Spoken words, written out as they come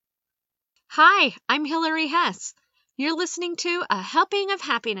Hi, I'm Hillary Hess. You're listening to A Helping of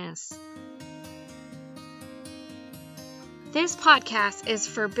Happiness. This podcast is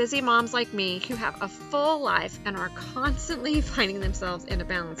for busy moms like me who have a full life and are constantly finding themselves in a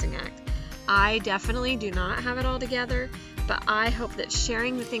balancing act. I definitely do not have it all together, but I hope that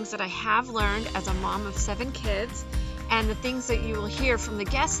sharing the things that I have learned as a mom of 7 kids and the things that you will hear from the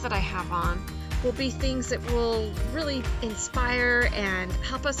guests that I have on will be things that will really inspire and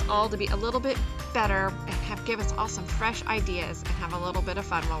help us all to be a little bit better and give us all some fresh ideas and have a little bit of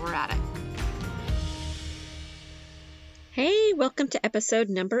fun while we're at it. Hey, welcome to episode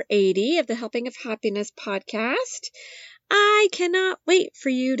number 80 of the Helping of Happiness podcast. I cannot wait for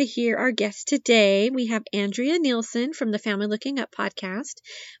you to hear our guest today. We have Andrea Nielsen from the Family Looking Up podcast.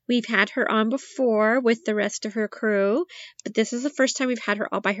 We've had her on before with the rest of her crew, but this is the first time we've had her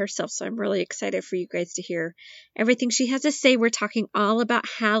all by herself, so I'm really excited for you guys to hear everything she has to say. We're talking all about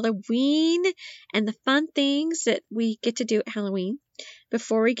Halloween and the fun things that we get to do at Halloween.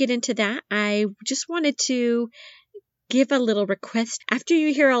 Before we get into that, I just wanted to give a little request. After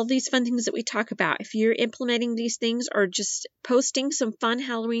you hear all these fun things that we talk about, if you're implementing these things or just posting some fun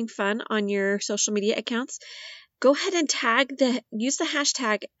Halloween fun on your social media accounts, go ahead and use the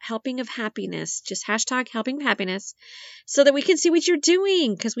hashtag helping of happiness, just hashtag helping of happiness, so that we can see what you're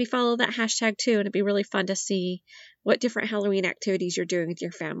doing, because we follow that hashtag too, and it'd be really fun to see what different Halloween activities you're doing with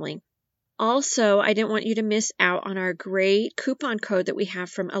your family. Also, I didn't want you to miss out on our great coupon code that we have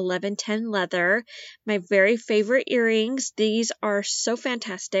from 1110 Leather. My very favorite earrings. These are so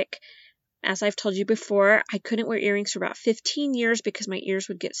fantastic. As I've told you before, I couldn't wear earrings for about 15 years because my ears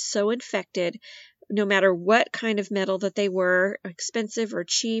would get so infected, no matter what kind of metal that they were, expensive or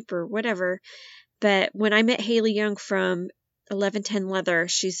cheap or whatever. But when I met Haley Young from 1110 Leather,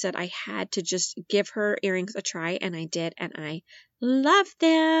 she said I had to just give her earrings a try, and I did, and I love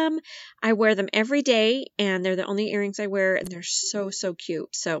them. I wear them every day, and they're the only earrings I wear, and they're so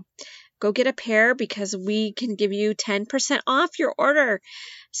cute. So go get a pair because we can give you 10% off your order.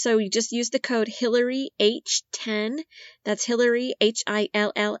 So you just use the code HillaryH10. That's Hillary,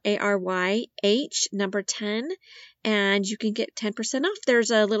 HILLARY, H, number 10, and you can get 10% off.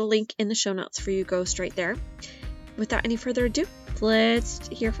 There's a little link in the show notes for you. Go straight there. Without any further ado, let's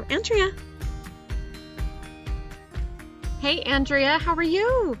hear from Andrea. Hey, Andrea, how are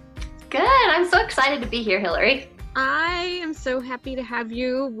you? Good. I'm so excited to be here, Hillary. I am so happy to have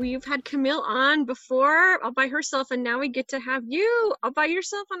you. We've had Camille on before all by herself, and now we get to have you all by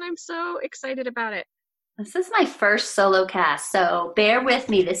yourself, and I'm so excited about it. This is my first solo cast, so bear with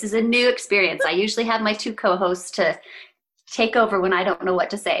me. This is a new experience. I usually have my 2 co-hosts to take over when I don't know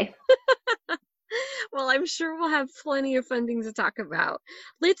what to say. Well, I'm sure we'll have plenty of fun things to talk about.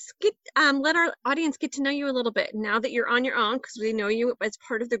 Let's let our audience get to know you a little bit now that you're on your own, because we know you as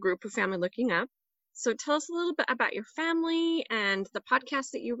part of the group of Family Looking Up. So tell us a little bit about your family and the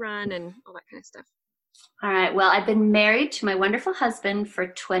podcast that you run and all that kind of stuff. All right. Well, I've been married to my wonderful husband for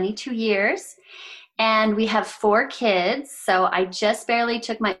 22 years, and we have 4 kids. So I just barely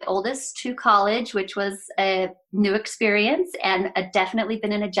took my oldest to college, which was a new experience and definitely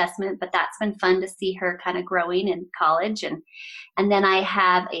been an adjustment, but that's been fun to see her kind of growing in college. And then I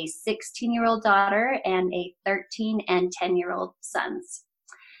have a 16-year-old daughter and a 13 and 10-year-old sons.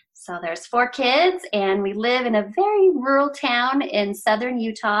 So there's 4 kids, and we live in a very rural town in southern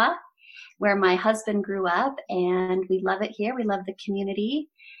Utah where my husband grew up, and we love it here. We love the community.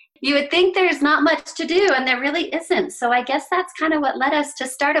 You would think there's not much to do, and there really isn't. So I guess that's kind of what led us to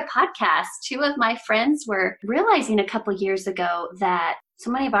start a podcast. 2 of my friends were realizing a couple years ago that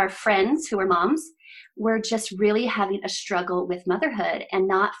so many of our friends who are moms were just really having a struggle with motherhood and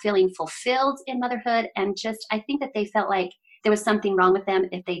not feeling fulfilled in motherhood. And just, I think that they felt like there was something wrong with them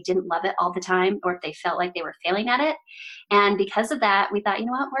if they didn't love it all the time, or if they felt like they were failing at it. And because of that, we thought, you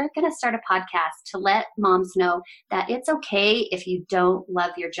know what, we're going to start a podcast to let moms know that it's okay if you don't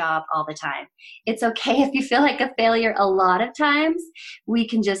love your job all the time. It's okay if you feel like a failure a lot of times. We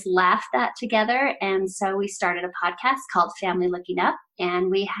can just laugh that together. And so we started a podcast called Family Looking Up,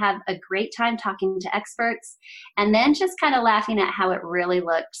 and we have a great time talking to experts and then just kind of laughing at how it really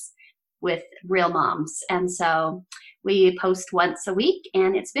looks with real moms. And so we post once a week,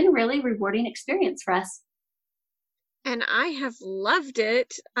 and it's been a really rewarding experience for us. And I have loved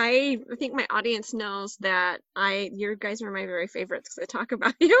it. I think my audience knows that you guys are my very favorites because I talk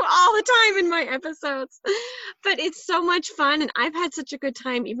about you all the time in my episodes. But it's so much fun, and I've had such a good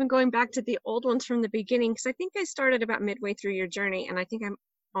time even going back to the old ones from the beginning, because I think I started about midway through your journey, and I think I'm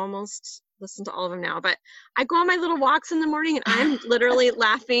almost listen to all of them now, but I go on my little walks in the morning and I'm literally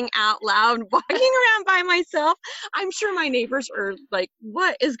laughing out loud, walking around by myself. I'm sure my neighbors are like,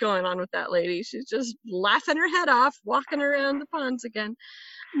 what is going on with that lady? She's just laughing her head off, walking around the ponds again.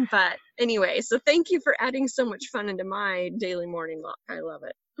 But anyway, so thank you for adding so much fun into my daily morning walk. I love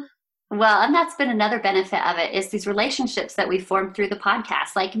it. Well, and that's been another benefit of it is these relationships that we formed through the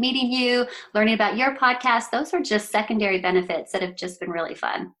podcast, like meeting you, learning about your podcast. Those are just secondary benefits that have just been really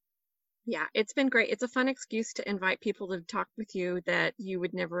fun. Yeah, it's been great. It's a fun excuse to invite people to talk with you that you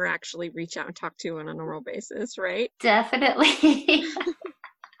would never actually reach out and talk to on a normal basis, right? Definitely.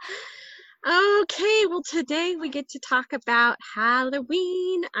 Okay, well, today we get to talk about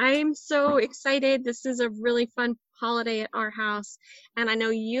Halloween. I'm so excited. This is a really fun holiday at our house, and I know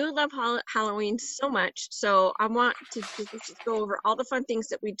you love Halloween so much, so I want to just go over all the fun things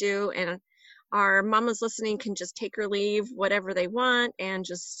that we do, and our mamas listening can just take or leave whatever they want and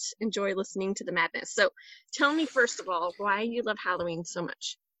just enjoy listening to the madness. So tell me, first of all, why you love Halloween so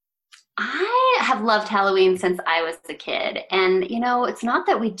much. I have loved Halloween since I was a kid. And, it's not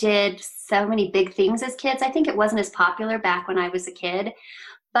that we did so many big things as kids. I think it wasn't as popular back when I was a kid,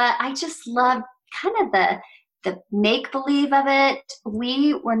 but I just loved kind of the make-believe of it.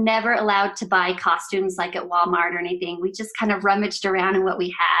 We were never allowed to buy costumes like at Walmart or anything. We just kind of rummaged around in what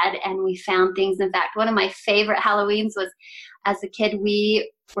we had and we found things. In fact, one of my favorite Halloweens was as a kid, we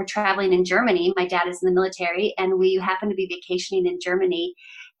were traveling in Germany. My dad is in the military and we happened to be vacationing in Germany.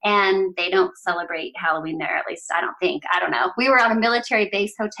 And they don't celebrate Halloween there, at least I don't think. I don't know. We were on a military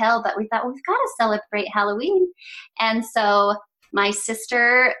base hotel, but we thought, we've got to celebrate Halloween. And so my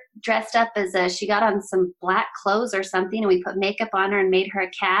sister dressed up she got on some black clothes or something, and we put makeup on her and made her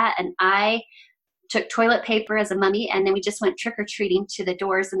a cat. And I took toilet paper as a mummy, and then we just went trick-or-treating to the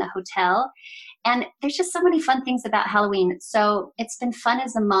doors in the hotel. And there's just so many fun things about Halloween. So it's been fun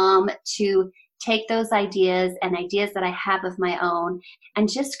as a mom to take those ideas and ideas that I have of my own and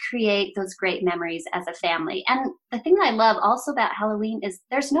just create those great memories as a family. And the thing that I love also about Halloween is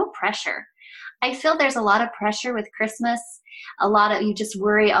there's no pressure. I feel there's a lot of pressure with Christmas. You just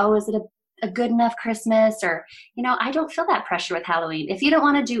worry, oh, is it a good enough Christmas? Or, I don't feel that pressure with Halloween. If you don't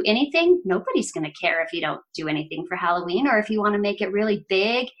want to do anything, nobody's going to care if you don't do anything for Halloween. Or if you want to make it really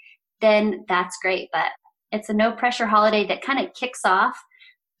big, then that's great. But it's a no pressure holiday that kind of kicks off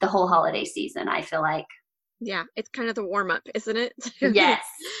the whole holiday season, I feel like. Yeah, it's kind of the warm up, isn't it? Yes.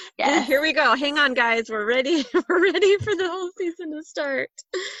 Yes. Here we go. Hang on, guys. We're ready. We're ready for the whole season to start.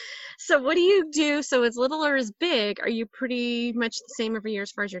 So what do you do? So as little or as big, are you pretty much the same every year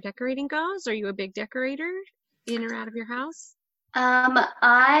as far as your decorating goes? Are you a big decorator in or out of your house?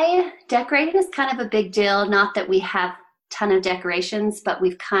 Decorating is kind of a big deal. Not that we have ton of decorations, but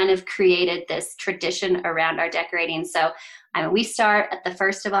we've kind of created this tradition around our decorating. So we start at the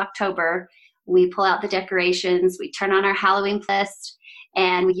 1st of October. We pull out the decorations, we turn on our Halloween list,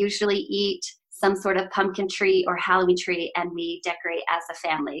 and we usually eat some sort of pumpkin tree or Halloween tree, and we decorate as a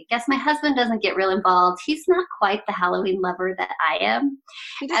family. I guess my husband doesn't get real involved. He's not quite the Halloween lover that I am.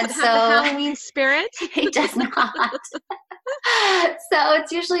 He doesn't have the Halloween spirit? He does not. So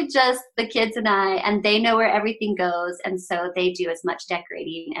it's usually just the kids and I, and they know where everything goes, and so they do as much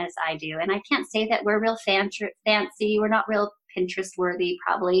decorating as I do. And I can't say that we're real fancy. We're not real Pinterest worthy,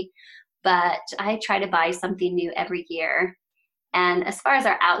 probably, but I try to buy something new every year. And as far as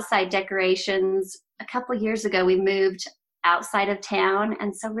our outside decorations, a couple of years ago, we moved outside of town,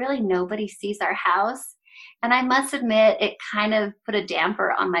 and so really nobody sees our house. And I must admit, it kind of put a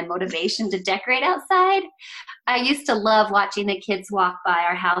damper on my motivation to decorate outside. I used to love watching the kids walk by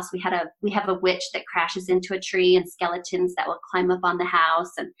our house. We have a witch that crashes into a tree and skeletons that will climb up on the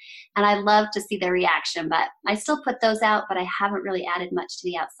house. And I love to see their reaction, but I still put those out, but I haven't really added much to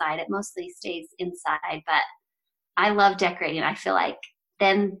the outside. It mostly stays inside, but I love decorating. I feel like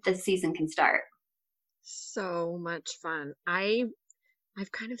then the season can start. So much fun.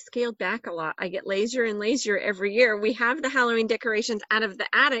 I've kind of scaled back a lot. I get lazier and lazier every year. We have the Halloween decorations out of the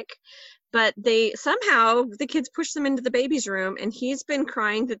attic, but the kids push them into the baby's room, and he's been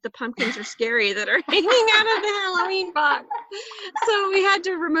crying that the pumpkins are scary that are hanging out of the Halloween box. So we had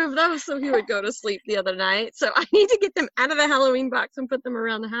to remove those so he would go to sleep the other night. So I need to get them out of the Halloween box and put them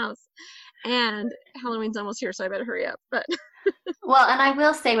around the house. And Halloween's almost here, so I better hurry up. But well, and I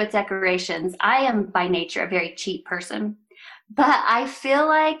will say with decorations, I am by nature a very cheap person. But I feel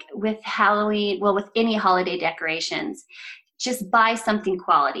like with Halloween, with any holiday decorations, just buy something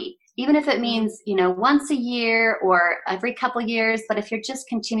quality. Even if it means, once a year or every couple years. But if you're just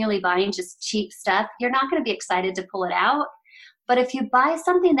continually buying just cheap stuff, you're not going to be excited to pull it out. But if you buy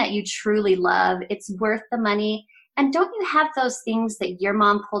something that you truly love, it's worth the money. And don't you have those things that your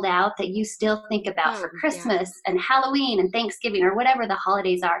mom pulled out that you still think about for Christmas and Halloween and Thanksgiving or whatever the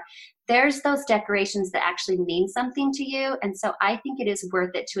holidays are? There's those decorations that actually mean something to you. And so I think it is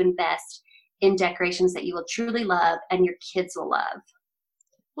worth it to invest in decorations that you will truly love and your kids will love.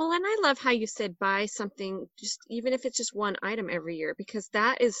 Well, and I love how you said buy something, just even if it's just one item every year, because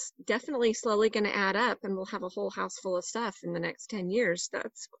that is definitely slowly going to add up and we'll have a whole house full of stuff in the next 10 years.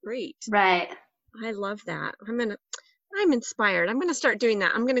 That's great. Right. I love that. I'm inspired. I'm going to start doing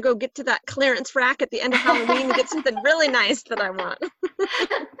that. I'm going to go get to that clearance rack at the end of Halloween and get something really nice that I want.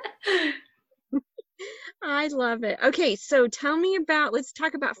 I love it. Okay, so tell me let's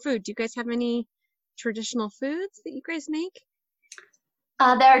talk about food. Do you guys have any traditional foods that you guys make?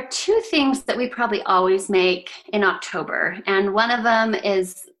 There are two things that we probably always make in October, and one of them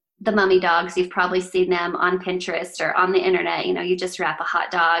is the mummy dogs. You've probably seen them on Pinterest or on the internet. You know, you just wrap a hot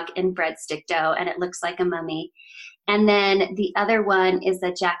dog in breadstick dough and it looks like a mummy. And then the other one is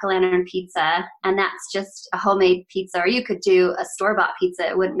a jack-o'-lantern pizza, and that's just a homemade pizza, or you could do a store-bought pizza.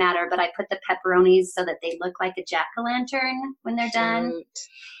 It wouldn't matter, but I put the pepperonis so that they look like a jack-o'-lantern when they're done.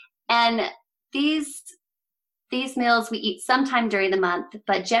 And these meals we eat sometime during the month,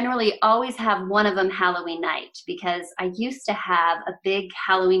 but generally always have one of them Halloween night, because I used to have a big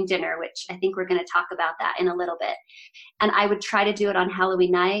Halloween dinner, which I think we're going to talk about that in a little bit. And I would try to do it on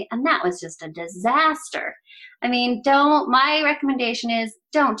Halloween night, and that was just a disaster. I mean, my recommendation is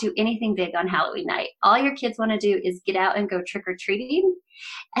don't do anything big on Halloween night. All your kids want to do is get out and go trick-or-treating.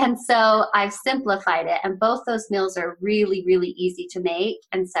 And so I've simplified it, and both those meals are really, really easy to make.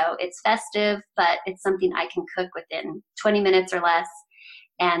 And so it's festive, but it's something I can cook within 20 minutes or less.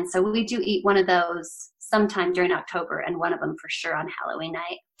 And so we do eat one of those sometime during October, and one of them for sure on Halloween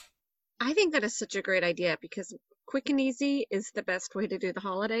night. I think that is such a great idea, because quick and easy is the best way to do the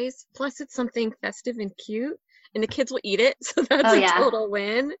holidays. Plus, it's something festive and cute, and the kids will eat it, so that's a total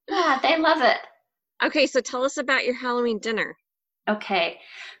win. Yeah, they love it. Okay, so tell us about your Halloween dinner. Okay,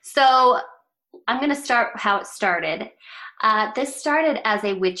 so I'm going to start how it started. This started as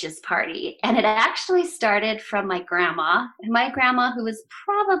a witch's party, and it actually started from my grandma. And my grandma, who was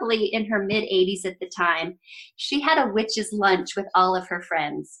probably in her mid-80s at the time, she had a witch's lunch with all of her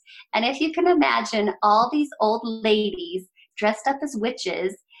friends. And if you can imagine all these old ladies dressed up as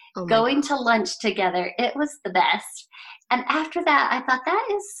witches going to lunch together, it was the best. And after that, I thought, that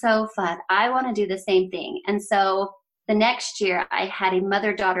is so fun. I want to do the same thing. And so the next year, I had a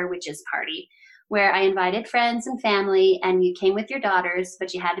mother-daughter witches party, where I invited friends and family, and you came with your daughters,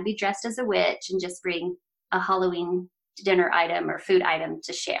 but you had to be dressed as a witch and just bring a Halloween dinner item or food item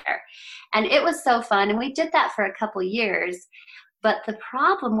to share. And it was so fun, and we did that for a couple years. But the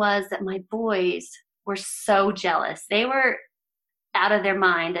problem was that my boys were so jealous. They were out of their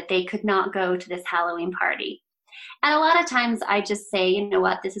mind that they could not go to this Halloween party. And a lot of times I just say, you know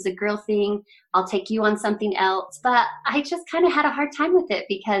what, this is a girl thing. I'll take you on something else. But I just kind of had a hard time with it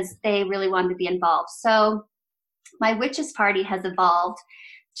because they really wanted to be involved. So my witches party has evolved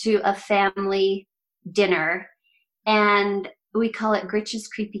to a family dinner, and we call it Gritch's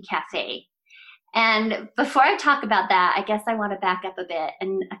Creepy Cafe. And before I talk about that, I guess I want to back up a bit.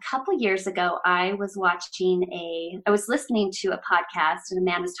 And a couple years ago, I was listening to a podcast, and a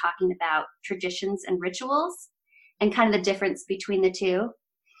man was talking about traditions and rituals and kind of the difference between the two.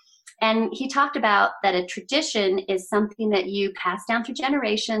 And he talked about that a tradition is something that you pass down through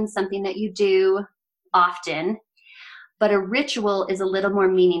generations, something that you do often. But a ritual is a little more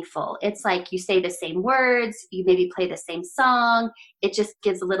meaningful. It's like you say the same words, you maybe play the same song. It just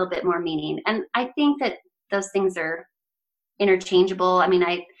gives a little bit more meaning. And I think that those things are interchangeable. I mean,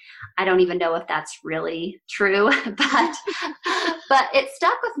 I don't even know if that's really true, but it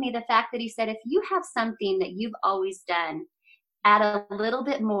stuck with me, the fact that he said, if you have something that you've always done, add a little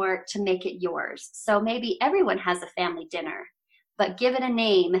bit more to make it yours. So maybe everyone has a family dinner, but give it a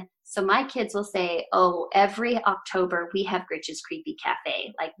name. So my kids will say, oh, every October we have Gritch's Creepy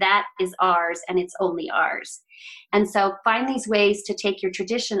Cafe. Like, that is ours, and it's only ours. And so find these ways to take your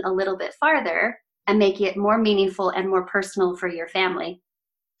tradition a little bit farther and make it more meaningful and more personal for your family.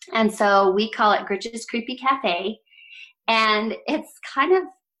 And so we call it Gritch's Creepy Cafe. And it's kind of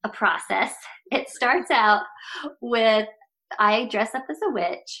a process. It starts out with, I dress up as a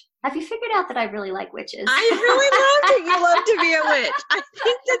witch. Have you figured out that I really like witches? I really love it. You love to be a witch. I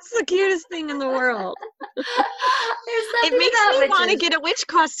think that's the cutest thing in the world. It makes me want to get a witch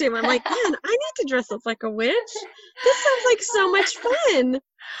costume. I'm like, man, I need to dress up like a witch. This sounds like so much fun.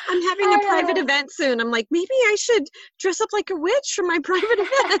 I'm having a private event soon. I'm like, maybe I should dress up like a witch for my private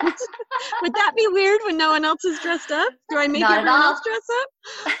event. Would that be weird when no one else is dressed up? Do I make everyone else dress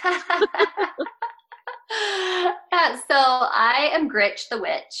up? So I am Gritch the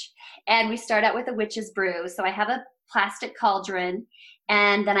witch, and we start out with a witch's brew. So I have a plastic cauldron,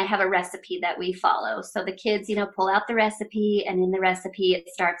 and then I have a recipe that we follow. So the kids, pull out the recipe, and in the recipe, it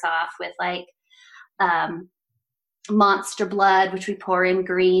starts off with like um, monster blood, which we pour in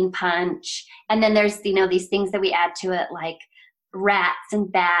green punch. And then there's, these things that we add to it, like rats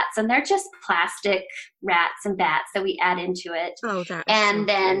and bats, and they're just plastic rats and bats that we add into it. Oh, that is and so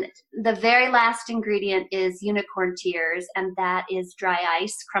then cute. the very last ingredient is unicorn tears, and that is dry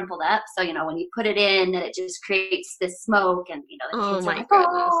ice crumpled up. So, when you put it in, then it just creates this smoke, and, the Oh kids are my like, goodness.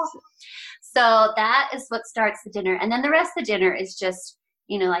 oh. So that is what starts the dinner. And then the rest of the dinner is just,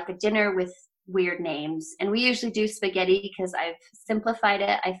 like a dinner with weird names. And we usually do spaghetti because I've simplified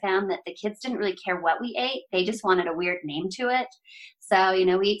it. I found that the kids didn't really care what we ate. They just wanted a weird name to it. So,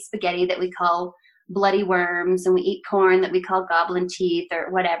 we eat spaghetti that we call bloody worms, and we eat corn that we call goblin teeth,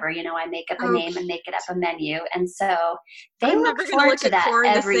 or whatever. I make up a name and make it up a menu. And so they I'm look never going to forward look to at that corn the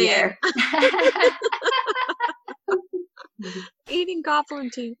every same. year. Eating goblin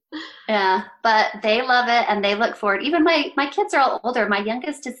teeth. Yeah, but they love it and they look forward. Even my kids are all older. My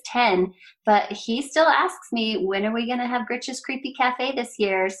youngest is 10, but he still asks me, when are we going to have Gritch's Creepy Cafe this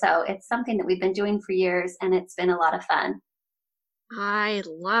year? So it's something that we've been doing for years, and it's been a lot of fun. I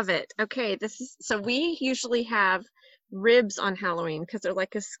love it. Okay, so we usually have ribs on Halloween because they're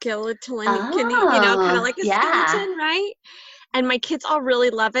like a skeleton, kind of Oh, like a yeah. skeleton, right? And my kids all really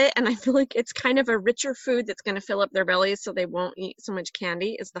love it, and I feel like it's kind of a richer food that's going to fill up their bellies so they won't eat so much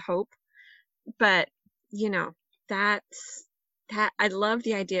candy is the hope. But, that's that I love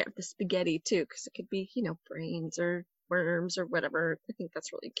the idea of the spaghetti too, because it could be, brains or worms or whatever. I think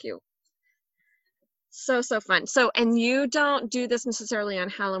that's really cute. So, so fun. So, and you don't do this necessarily on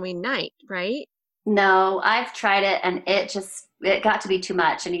Halloween night, right? No, I've tried it and it got to be too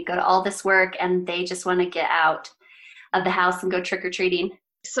much. And you go to all this work and they just want to get out of the house and go trick or treating.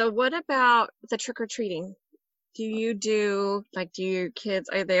 So, what about the trick or treating? Do your kids,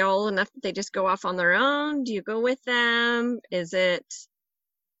 are they all enough that they just go off on their own? Do you go with them? Is it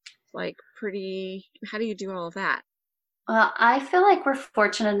like how do you do all of that? Well, I feel like we're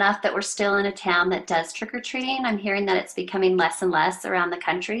fortunate enough that we're still in a town that does trick or treating. I'm hearing that it's becoming less and less around the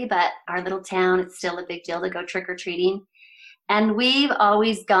country, but our little town, it's still a big deal to go trick or treating. And we've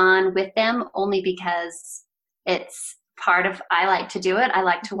always gone with them only because it's I like to do it. I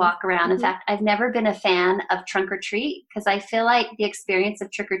like to Mhm, walk around. In mhm. fact, I've never been a fan of trunk or treat because I feel like the experience of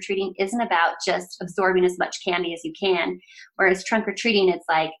trick or treating isn't about just absorbing as much candy as you can. Whereas trunk or treating, it's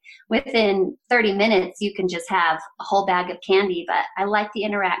like within 30 minutes, you can just have a whole bag of candy. But I like the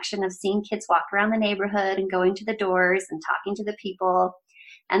interaction of seeing kids walk around the neighborhood and going to the doors and talking to the people.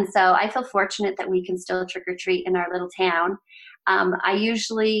 And so I feel fortunate that we can still trick or treat in our little town.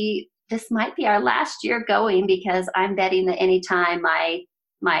 This might be our last year going because I'm betting that anytime my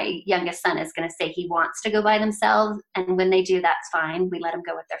youngest son is going to say he wants to go by themselves, and when they do, that's fine. We let them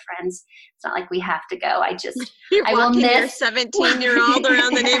go with their friends. It's not like we have to go. You're I will walking your miss. 17-year-old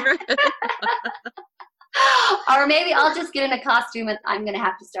around the neighborhood. Or maybe I'll just get in a costume and I'm going to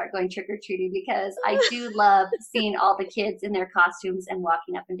have to start going trick or treating because I do love seeing all the kids in their costumes and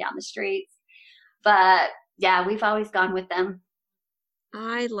walking up and down the streets. But yeah, we've always gone with them.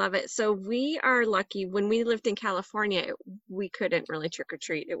 I love it. So we are lucky. When we lived in California, we couldn't really trick or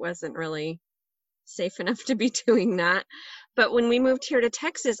treat. It wasn't really safe enough to be doing that. But when we moved here to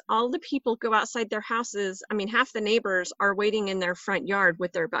Texas, all the people go outside their houses. I mean, half the neighbors are waiting in their front yard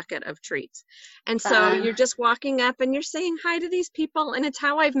with their bucket of treats. And so Fun. you're just walking up and you're saying hi to these people. And it's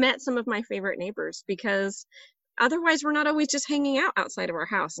how I've met some of my favorite neighbors because otherwise we're not always just hanging out outside of our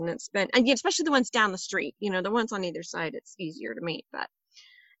house. And especially the ones down the street, the ones on either side, it's easier to meet. But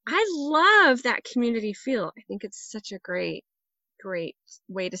I love that community feel. I think it's such a great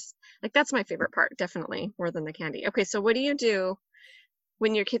way to, like, that's my favorite part, definitely, more than the candy. Okay, so what do you do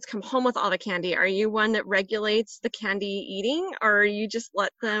when your kids come home with all the candy? Are you one that regulates the candy eating, or you just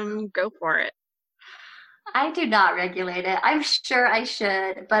let them go for it? I do not regulate it. I'm sure I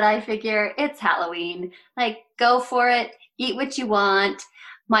should, but I figure it's Halloween. Like, go for it, eat what you want.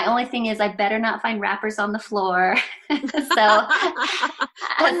 My only thing is, I better not find wrappers on the floor. So,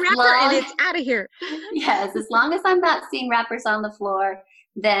 as One wrapper and long it's out of here. yes, as long as I'm not seeing wrappers on the floor,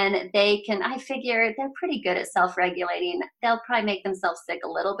 then they can. I figure they're pretty good at self-regulating. They'll probably make themselves sick a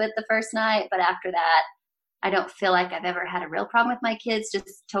little bit the first night, but after that, I don't feel like I've ever had a real problem with my kids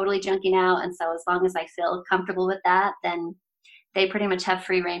just totally junking out. And so as long as I feel comfortable with that, then they pretty much have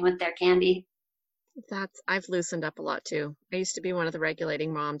free reign with their candy. I've loosened up a lot too. I used to be one of the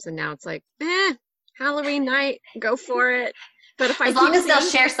regulating moms, and now it's like, Halloween night, go for it. But if I As long keep as they'll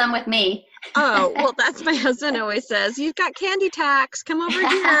seeing share some with me. Oh, well, that's my husband always says, you've got candy tax. Come over here.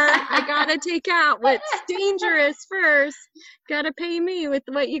 I gotta take out what's dangerous first. Gotta pay me with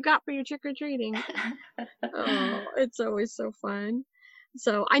what you got for your trick-or-treating. Oh, it's always so fun.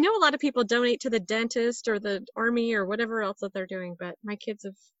 So I know a lot of people donate to the dentist or the army or whatever else that they're doing, but my kids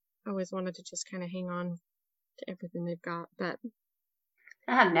have always wanted to just kind of hang on to everything they've got. But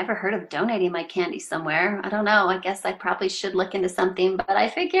I have never heard of donating my candy somewhere. I don't know. I guess I probably should look into something, but I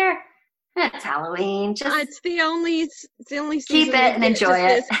figure it's Halloween. Just it's the only keep season it and enjoy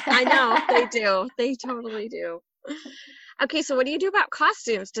it. I know they do. They totally do. Okay, so what do you do about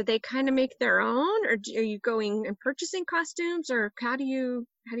costumes? Do they kind of make their own, or are you going and purchasing costumes, or how do you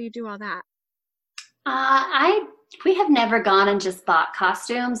do all that? We have never gone and just bought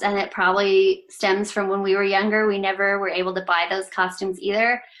costumes, and it probably stems from when we were younger. We never were able to buy those costumes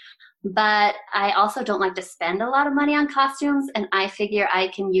either. But I also don't like to spend a lot of money on costumes, and I figure I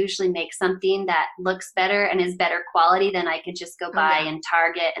can usually make something that looks better and is better quality than I could just go buy in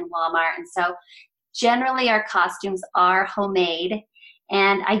Target and Walmart. And so generally our costumes are homemade,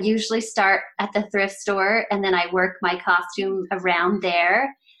 and I usually start at the thrift store and then I work my costume around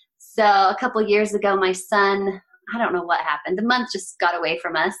there. So a couple years ago, my son, I don't know what happened. The month just got away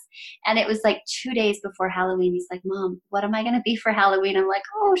from us. And it was like 2 days before Halloween. He's like, Mom, what am I going to be for Halloween? I'm like,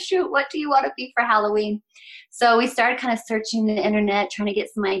 oh, shoot, what do you want to be for Halloween? So we started kind of searching the internet, trying to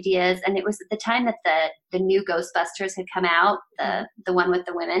get some ideas. And it was at the time that the new Ghostbusters had come out, the one with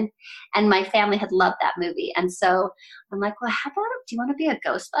the women. And my family had loved that movie. And so I'm like, well, how about, do you want to be a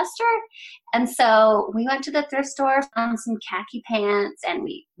Ghostbuster? And so we went to the thrift store, found some khaki pants, and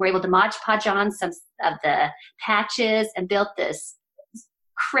we were able to Mod Podge on some of the patches and built this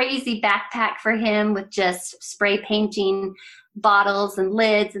crazy backpack for him with just spray painting bottles and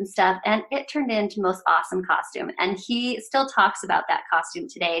lids and stuff. And it turned into the most awesome costume. And he still talks about that costume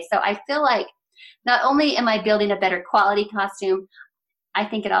today. So I feel like not only am I building a better quality costume, I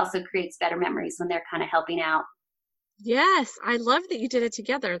think it also creates better memories when they're kind of helping out. Yes, I love that you did it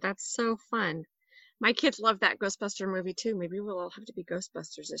together. That's so fun. My kids love that Ghostbuster movie too. Maybe we'll all have to be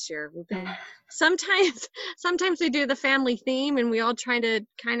Ghostbusters this year. We've been sometimes sometimes we do the family theme and we all try to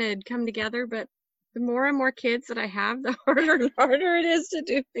kind of come together, but the more and more kids that I have, the harder and harder it is to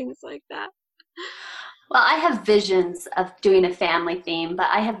do things like that. Well, I have visions of doing a family theme, but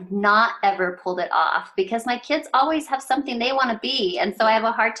I have not ever pulled it off because my kids always have something they want to be. And so I have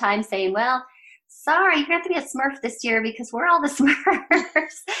a hard time saying, well, sorry, you have to be a Smurf this year because we're all the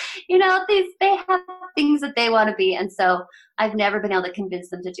Smurfs. They have things that they want to be. And so I've never been able to convince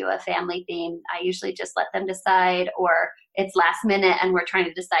them to do a family theme. I usually just let them decide, or it's last minute and we're trying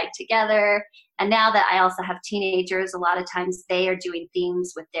to decide together. And now that I also have teenagers, a lot of times they are doing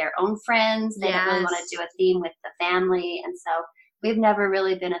themes with their own friends. They don't really want to do a theme with the family. And so we've never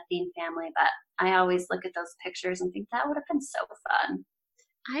really been a theme family, but I always look at those pictures and think that would have been so fun.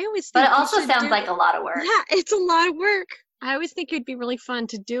 I always think But it also sounds like a lot of work. Yeah, it's a lot of work. I always think it'd be really fun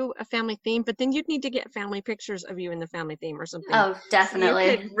to do a family theme, but then you'd need to get family pictures of you in the family theme or something. Oh, definitely.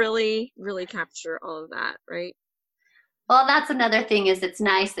 So you could really, really capture all of that, right? Well, that's another thing is it's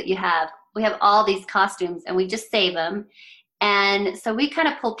nice that we have all these costumes and we just save them. And so we kind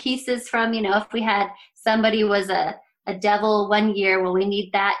of pull pieces from, if we had somebody was a devil one year, well, we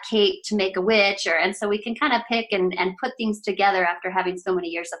need that cape to make a witch, and so we can kind of pick and put things together after having so many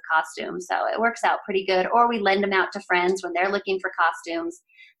years of costumes. So it works out pretty good. Or we lend them out to friends when they're looking for costumes.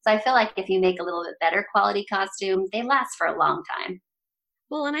 So I feel like if you make a little bit better quality costume, they last for a long time.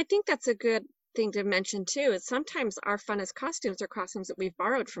 Well, and I think that's a good thing to mention too, is sometimes our funnest costumes are costumes that we've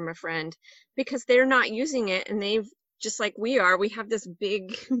borrowed from a friend because they're not using it, and they've, just like we have this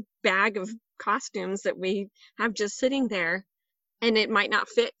big bag of costumes that we have just sitting there, and it might not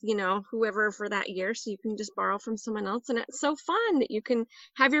fit, whoever for that year, so you can just borrow from someone else. And it's so fun that you can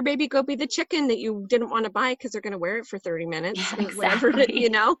have your baby go be the chicken that you didn't want to buy because they're going to wear it for 30 minutes. Yeah, exactly.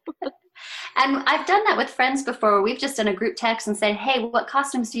 Whatever. And I've done that with friends before. We've just done a group text and said, hey, what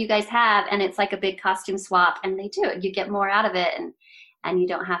costumes do you guys have? And it's like a big costume swap, and they do it. You get more out of it, and you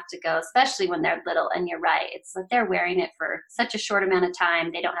don't have to go, especially when they're little. And you're right, it's like they're wearing it for such a short amount of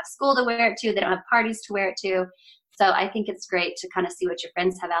time. They don't have school to wear it to. They don't have parties to wear it to. So I think it's great to kind of see what your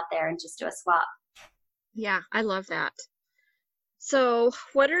friends have out there and just do a swap. Yeah, I love that. So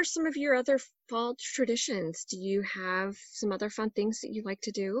what are some of your other fall traditions? Do you have some other fun things that you like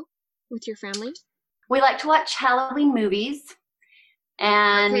to do with your family? We like to watch Halloween movies.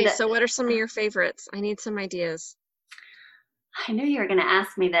 And okay, so what are some of your favorites? I need some ideas. I knew you were going to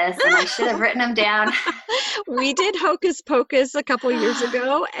ask me this, and I should have written them down. We did Hocus Pocus a couple years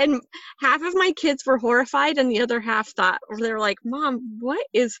ago, and half of my kids were horrified, and the other half thought, they were like, Mom, what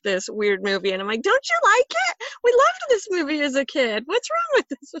is this weird movie? And I'm like, don't you like it? We loved this movie as a kid. What's wrong with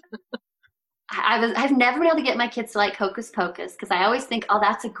this? I've never been able to get my kids to like Hocus Pocus because I always think, oh,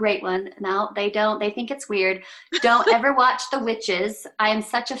 that's a great one. No, they don't. They think it's weird. Don't ever watch The Witches. I am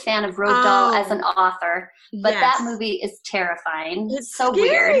such a fan of Roald Dahl as an author, but that movie is terrifying. It's so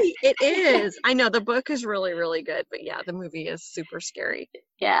scary. Weird. It is. I know the book is really, really good, but yeah, the movie is super scary.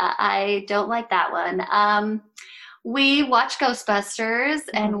 Yeah, I don't like that one. We watch Ghostbusters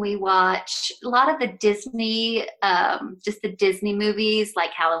and we watch a lot of the Disney, just the Disney movies like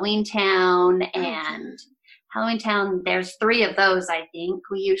Halloween Town and Halloween Town. There's 3 of those, I think.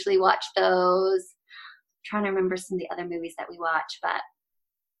 We usually watch those. I'm trying to remember some of the other movies that we watch, but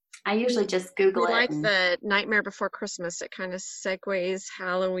I usually just Google it. Like the Nightmare Before Christmas. It kind of segues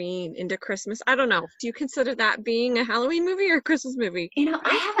Halloween into Christmas. I don't know. Do you consider that being a Halloween movie or a Christmas movie? You know,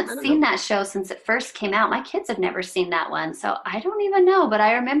 I haven't seen that show since it first came out. My kids have never seen that one, so I don't even know. But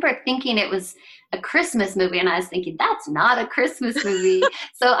I remember thinking it was a Christmas movie, and I was thinking, that's not a Christmas movie.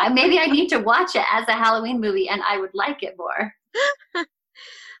 So maybe I need to watch it as a Halloween movie, and I would like it more.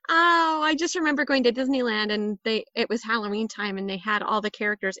 Oh, I just remember going to Disneyland and it was Halloween time and they had all the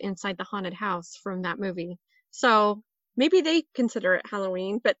characters inside the haunted house from that movie. So maybe they consider it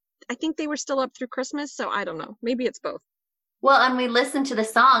Halloween, but I think they were still up through Christmas, so I don't know. Maybe it's both. Well, and we listened to the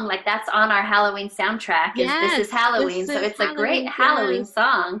song, like that's on our Halloween soundtrack. This is Halloween. So it's a great Halloween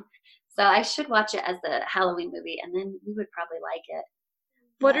song. So I should watch it as the Halloween movie, and then we would probably like it.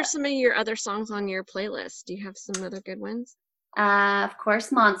 What are some of your other songs on your playlist? Do you have some other good ones? Of course,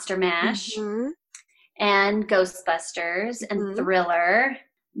 Monster Mash and Ghostbusters and Thriller.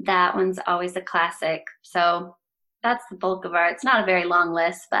 That one's always a classic. So that's the bulk of it's not a very long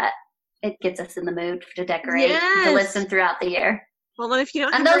list, but it gets us in the mood to decorate, to listen throughout the year. Well, if you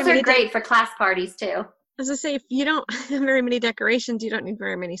don't and those are great for class parties too. As I say, if you don't have very many decorations, you don't need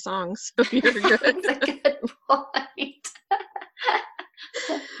very many songs. So you're good. That's a good point.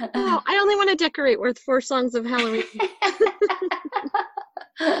 Oh, I only want to decorate with 4 songs of Halloween.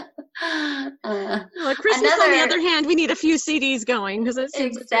 Christmas, on the other hand, we need a few CDs going because it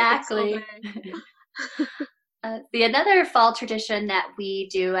seems exactly. Another fall tradition that we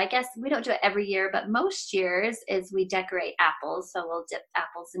do, I guess we don't do it every year, but most years is we decorate apples. So we'll dip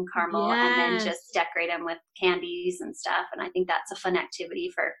apples in caramel and then just decorate them with candies and stuff. And I think that's a fun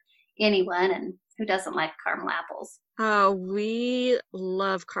activity for anyone. And who doesn't like caramel apples? Oh, we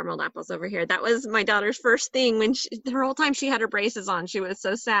love caramel apples over here. That was my daughter's first thing when her whole time she had her braces on. She was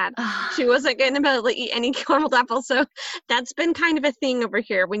so sad. She wasn't going to be able to eat any caramel apples. So that's been kind of a thing over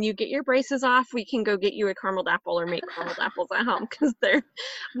here. When you get your braces off, we can go get you a caramel apple or make caramel apples at home because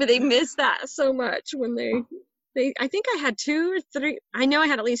they miss that so much when I think I had 2 or 3. I know I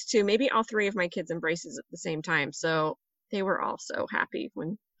had at least 2, maybe all 3 of my kids in braces at the same time. So they were all so happy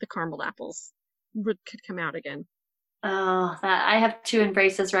when the caramel apples could come out again. Oh, I have 2 in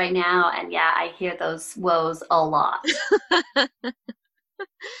braces right now, and yeah, I hear those woes a lot.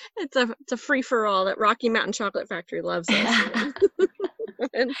 It's a free for all. That Rocky Mountain Chocolate Factory loves us.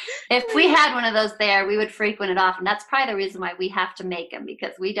 If we had one of those there, we would frequent it often. That's probably the reason why we have to make them,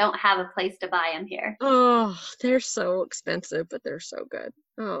 because we don't have a place to buy them here. Oh, they're so expensive, but they're so good.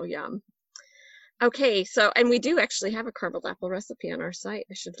 Oh, yum. Okay, so, and we do actually have a caramel apple recipe on our site.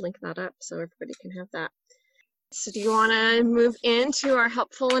 I should link that up so everybody can have that. So do you want to move into our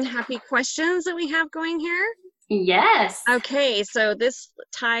helpful and happy questions that we have going here? Yes. Okay, so this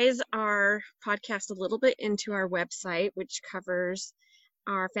ties our podcast a little bit into our website, which covers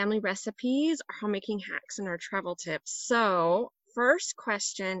our family recipes, our homemaking hacks, and our travel tips. So first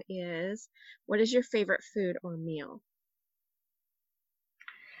question is, what is your favorite food or meal?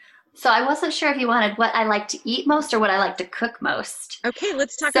 So I wasn't sure if you wanted what I like to eat most or what I like to cook most. Okay,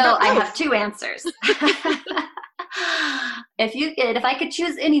 let's talk about both. So I have 2 answers. If I could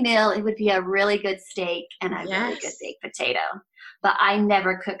choose any meal, it would be a really good steak and a really good baked potato. But I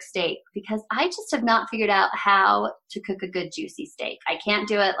never cook steak because I just have not figured out how to cook a good juicy steak. I can't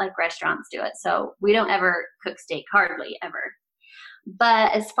do it like restaurants do it. So we don't ever cook steak, hardly ever.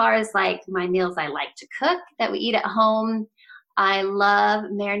 But as far as like my meals I like to cook that we eat at home, I love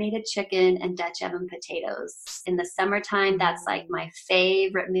marinated chicken and Dutch oven potatoes. In the summertime, that's like my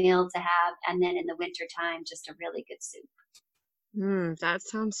favorite meal to have. And then in the wintertime, just a really good soup. That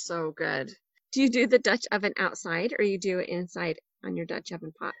sounds so good. Do you do the Dutch oven outside or you do it inside on your Dutch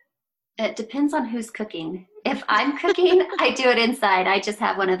oven pot? It depends on who's cooking. If I'm cooking, I do it inside. I just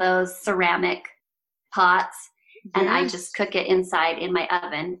have one of those ceramic pots. and I Yes. just cook it inside in my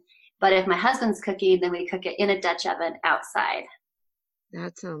oven. But if my husband's cooking, then we cook it in a Dutch oven outside.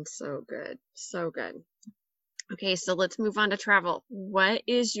 That sounds so good. So good. Okay, so let's move on to travel. What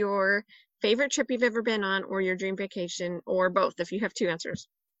is your favorite trip you've ever been on, or your dream vacation, or both, if you have two answers?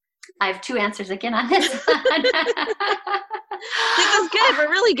 I have two answers again on this one. This is good. We're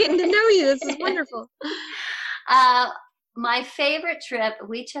really getting to know you. This is wonderful. My favorite trip,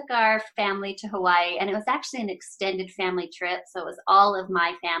 we took our family to Hawaii, and it was actually an extended family trip. So it was all of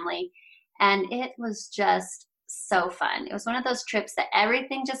my family, and it was just so fun. It was one of those trips that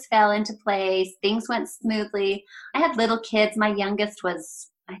everything just fell into place. Things went smoothly. I had little kids. My youngest was,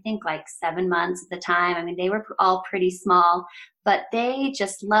 I think, like 7 months at the time. I mean, they were all pretty small, but they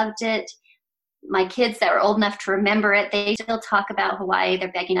just loved it. My kids that were old enough to remember it, they still talk about Hawaii.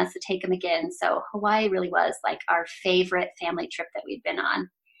 They're begging us to take them again. So Hawaii really was like our favorite family trip that we've been on.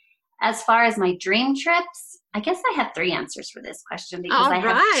 As far as my dream trips, I guess I have three answers for this question because I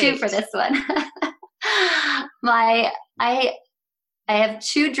have two for this one. I have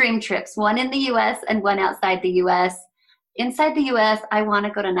two dream trips, one in the US and one outside the US. Inside the US, I want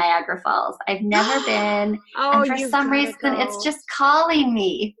to go to Niagara Falls. I've never been, and for some reason, it's just calling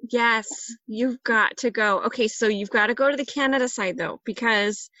me. Yes, you've got to go. Okay, so you've got to go to the Canada side, though,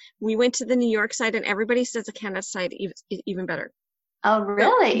 because we went to the New York side, and everybody says the Canada side is even better. Oh,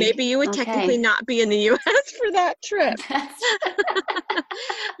 really? So maybe you would technically not be in the US for that trip.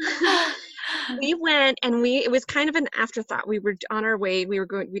 We went, and it was kind of an afterthought. We were on our way.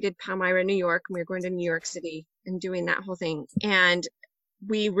 We did Palmyra, New York, and we were going to New York City and doing that whole thing. And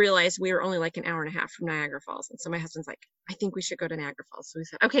we realized we were only like an hour and a half from Niagara Falls. And so my husband's like, I think we should go to Niagara Falls. So we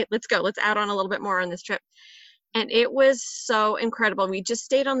said, okay, let's go. Let's add on a little bit more on this trip. And it was so incredible. We just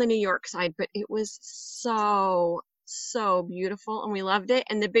stayed on the New York side, but it was so beautiful, and we loved it.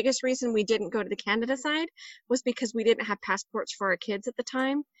 And the biggest reason we didn't go to the Canada side was because we didn't have passports for our kids at the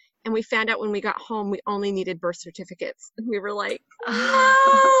time. And we found out when we got home, we only needed birth certificates. And we were like,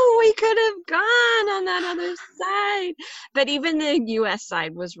 oh, we could have gone on that other side. But even the US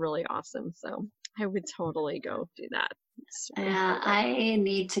side was really awesome. So I would totally go do that. Yeah, I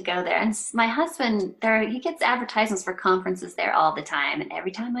need to go there. And my husband, he gets advertisements for conferences there all the time. And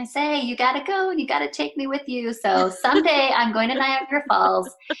every time I say, you got to go, you got to take me with you. So someday I'm going to Niagara Falls.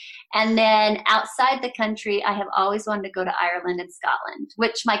 And then outside the country, I have always wanted to go to Ireland and Scotland,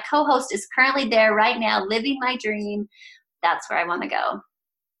 which my co-host is currently there right now, living my dream. That's where I want to go.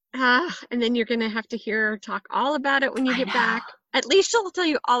 And then you're going to have to hear her talk all about it when you get back. At least she'll tell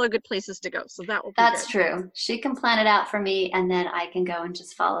you all the good places to go. So that will be That's true. She can plan it out for me, and then I can go and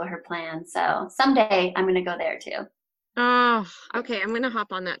just follow her plan. So someday I'm going to go there too. Oh, okay. I'm going to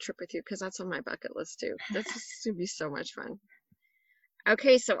hop on that trip with you because that's on my bucket list too. This is going to be so much fun.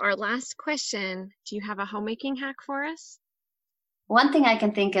 Okay, so our last question. Do you have a homemaking hack for us? One thing I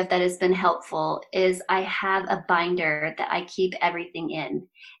can think of that has been helpful is I have a binder that I keep everything in.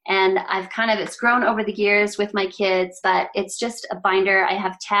 And it's grown over the years with my kids, but it's just a binder. I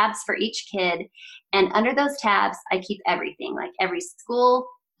have tabs for each kid. And under those tabs, I keep everything, like every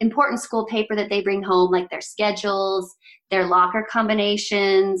important school paper that they bring home, like their schedules, their locker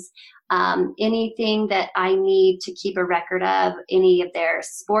combinations, anything that I need to keep a record of, any of their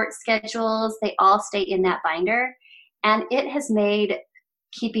sports schedules, they all stay in that binder. And it has made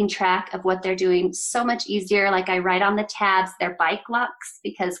keeping track of what they're doing so much easier. Like I write on the tabs their bike locks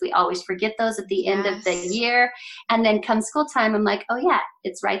because we always forget those at the end of the year. And then come school time, I'm like, oh yeah,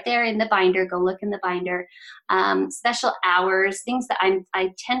 it's right there in the binder. Go look in the binder. Special hours, things that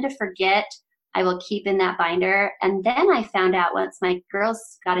I tend to forget, I will keep in that binder. And then I found out once my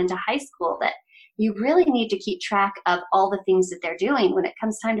girls got into high school that you really need to keep track of all the things that they're doing. When it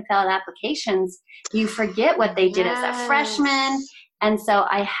comes time to fill out applications, you forget what they did as a freshman. And so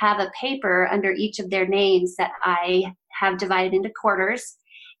I have a paper under each of their names that I have divided into quarters.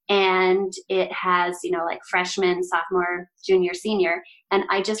 And it has, like freshman, sophomore, junior, senior. And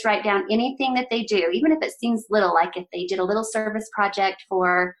I just write down anything that they do, even if it seems little, like if they did a little service project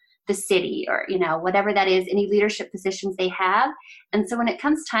for the city or, whatever that is, any leadership positions they have. And so when it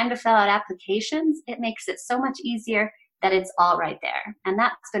comes time to fill out applications, it makes it so much easier that it's all right there. And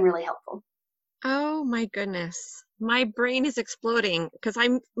that's been really helpful. Oh my goodness. My brain is exploding because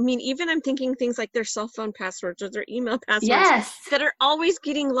I'm thinking things like their cell phone passwords or their email passwords that are always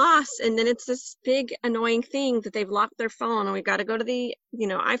getting lost. And then it's this big annoying thing that they've locked their phone and we got to go to the,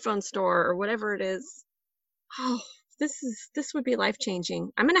 iPhone store or whatever it is. Oh, this would be life-changing.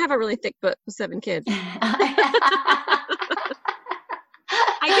 I'm going to have a really thick book with 7 kids. I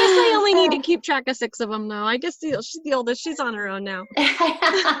guess I only need to keep track of 6 of them, though. I guess she's the oldest. She's on her own now.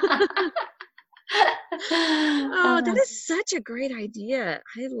 Oh, that is such a great idea.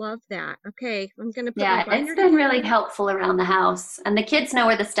 I love that. Okay, I'm gonna put my Yeah, binder it's been really together. helpful around the house. And the kids know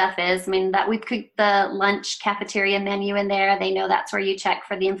where the stuff is. I mean, that we put the lunch cafeteria menu in there. They know that's where you check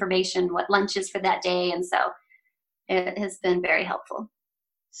for the information, what lunch is for that day. And so it has been very helpful.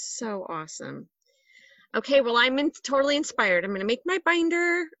 So awesome. Okay, well, totally inspired. I'm going to make my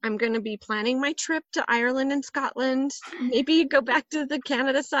binder. I'm going to be planning my trip to Ireland and Scotland. Maybe go back to the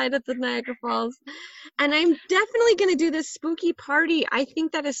Canada side of the Niagara Falls. And I'm definitely going to do this spooky party. I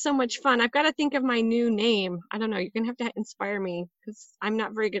think that is so much fun. I've got to think of my new name. I don't know. You're going to have to inspire me because I'm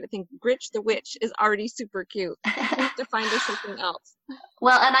not very good at thinking. Gritch the Witch is already super cute. We have to find us something else.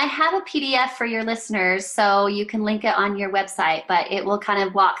 Well, and I have a PDF for your listeners, so you can link it on your website, but it will kind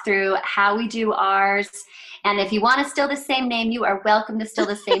of walk through how we do ours. And if you want to steal the same name, you are welcome to steal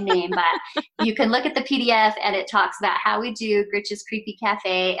the same name, but you can look at the PDF and it talks about how we do Gritch's Creepy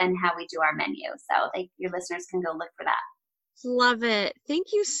Cafe and how we do our menu. So your listeners can go look for that. Love it. Thank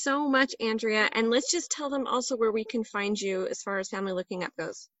you so much, Andrea. And let's just tell them also where we can find you as far as Family Looking Up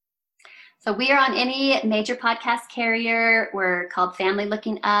goes. So we are on any major podcast carrier. We're called Family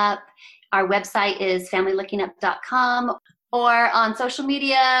Looking Up. Our website is familylookingup.com, or on social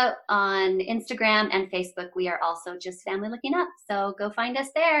media, on Instagram and Facebook, we are also just Family Looking Up. So go find us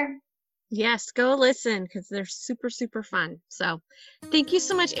there. Yes, go listen because they're super, super fun. So thank you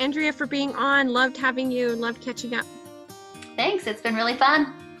so much, Andrea, for being on. Loved having you. Loved catching up. Thanks. It's been really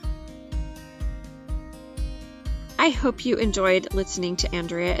fun. I hope you enjoyed listening to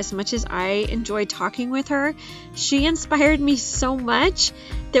Andrea as much as I enjoyed talking with her. She inspired me so much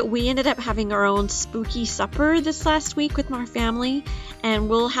that we ended up having our own spooky supper this last week with our family, and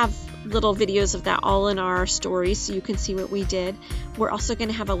we'll have little videos of that all in our stories so you can see what we did. We're also going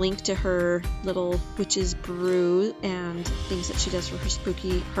to have a link to her little witch's brew and things that she does for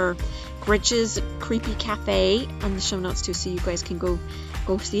her Gritch's Creepy Cafe on the show notes too, so you guys can go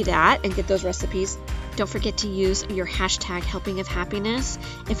see that and get those recipes. Don't forget to use your hashtag Helping of Happiness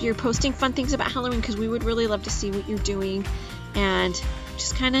if you're posting fun things about Halloween, because we would really love to see what you're doing and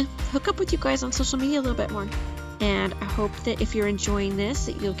just kind of hook up with you guys on social media a little bit more. And I hope that if you're enjoying this,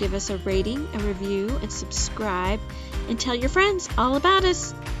 that you'll give us a rating, a review, and subscribe, and tell your friends all about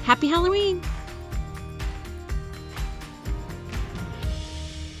us. Happy Halloween!